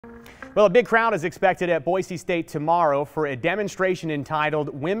Well, a big crowd is expected at Boise State tomorrow for a demonstration entitled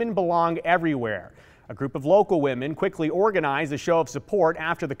 "Women Belong Everywhere." A group of local women quickly organized a show of support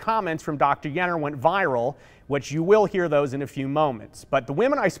after the comments from Dr. Jenner went viral, which you will hear those in a few moments. But the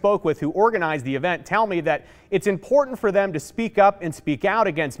women I spoke with who organized the event tell me that it's important for them to speak up and speak out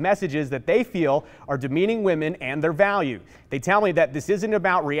against messages that they feel are demeaning women and their value. They tell me that this isn't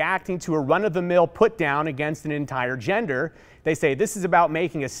about reacting to a run-of-the-mill put-down against an entire gender. They say this is about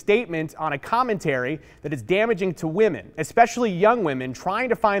making a statement on a commentary that is damaging to women, especially young women trying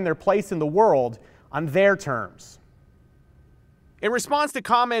to find their place in the world on their terms. In response to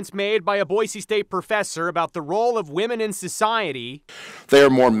comments made by a Boise State professor about the role of women in society, they are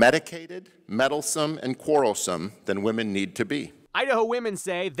more medicated, meddlesome, and quarrelsome than women need to be. Idaho women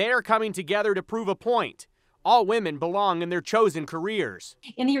say they are coming together to prove a point. All women belong in their chosen careers.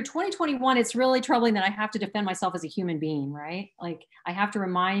 In the year 2021, it's really troubling that I have to defend myself as a human being, right? Like, I have to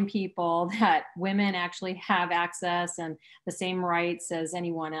remind people that women actually have access and the same rights as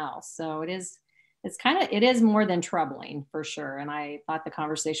anyone else. So it is more than troubling, for sure. And I thought the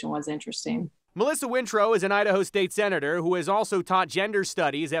conversation was interesting. Melissa Wintrow is an Idaho State senator who has also taught gender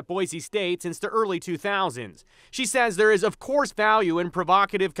studies at Boise State since the early 2000s. She says there is, of course, value in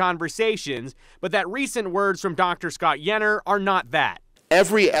provocative conversations, but that recent words from Dr. Scott Jenner are not that.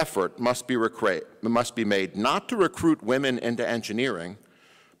 Every effort must be made not to recruit women into engineering,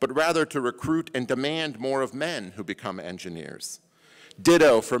 but rather to recruit and demand more of men who become engineers.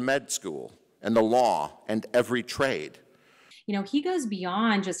 Ditto for med school and the law and every trade. You know, he goes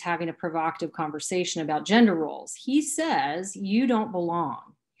beyond just having a provocative conversation about gender roles. He says you don't belong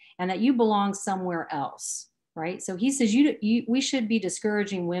and that you belong somewhere else, right? So he says we should be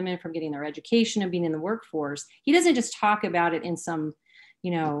discouraging women from getting their education and being in the workforce. He doesn't just talk about it in some,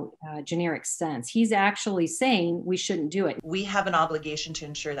 generic sense. He's actually saying we shouldn't do it. We have an obligation to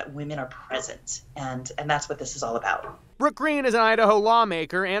ensure that women are present, and that's what this is all about. Brooke Green is an Idaho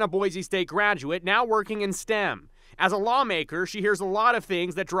lawmaker and a Boise State graduate now working in STEM. As a lawmaker, she hears a lot of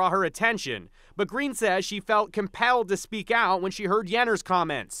things that draw her attention, but Green says she felt compelled to speak out when she heard Jenner's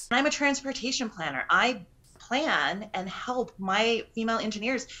comments. I'm a transportation planner. I plan and help my female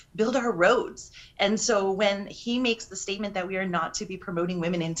engineers build our roads. And so when he makes the statement that we are not to be promoting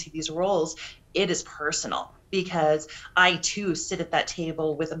women into these roles, it is personal, because I too sit at that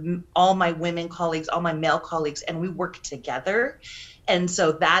table with all my women colleagues, all my male colleagues, and we work together. And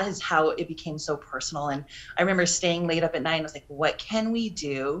so that is how it became so personal. And I remember staying late up at night and I was like, what can we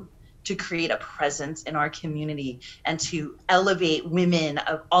do to create a presence in our community and to elevate women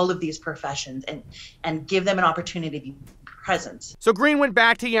of all of these professions and give them an opportunity to be present? So Green went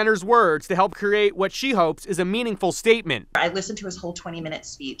back to Jenner's words to help create what she hopes is a meaningful statement. I listened to his whole 20-minute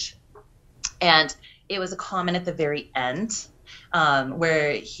speech, and it was a comment at the very end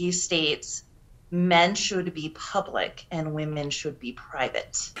where he states, men should be public and women should be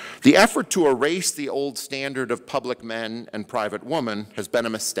private. The effort to erase the old standard of public men and private women has been a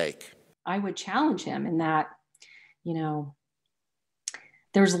mistake. I would challenge him in that,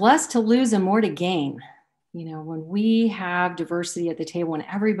 there's less to lose and more to gain. When we have diversity at the table, when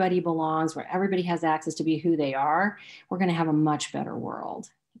everybody belongs, where everybody has access to be who they are, we're going to have a much better world.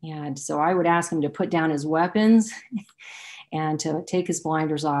 And so I would ask him to put down his weapons and to take his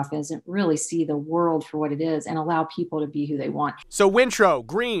blinders off and really see the world for what it is and allow people to be who they want. So Wintrow,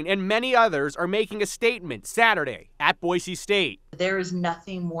 Green, and many others are making a statement Saturday at Boise State. There is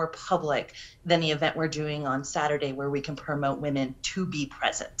nothing more public than the event we're doing on Saturday, where we can promote women to be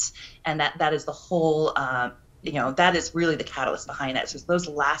present. And that is the whole, that is really the catalyst behind it. So it's those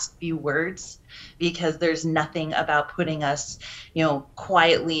last few words, because there's nothing about putting us,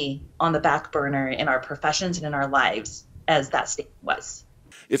 quietly on the back burner in our professions and in our lives, as that statement was.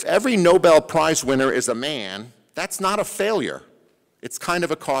 If every Nobel Prize winner is a man, that's not a failure. It's kind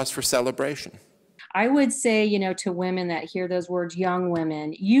of a cause for celebration. I would say, to women that hear those words, young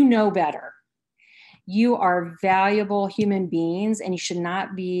women, you know better. You are valuable human beings, and you should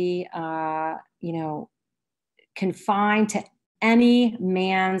not be, confined to any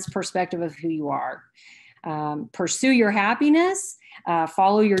man's perspective of who you are. Pursue your happiness,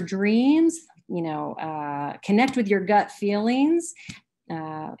 follow your dreams, connect with your gut feelings,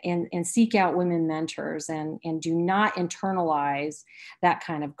 and seek out women mentors, and do not internalize that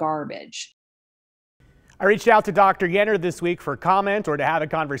kind of garbage. I reached out to Dr. Jenner this week for comment or to have a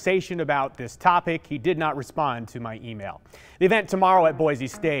conversation about this topic. He did not respond to my email. The event tomorrow at Boise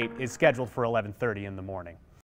State is scheduled for 11:30 in the morning.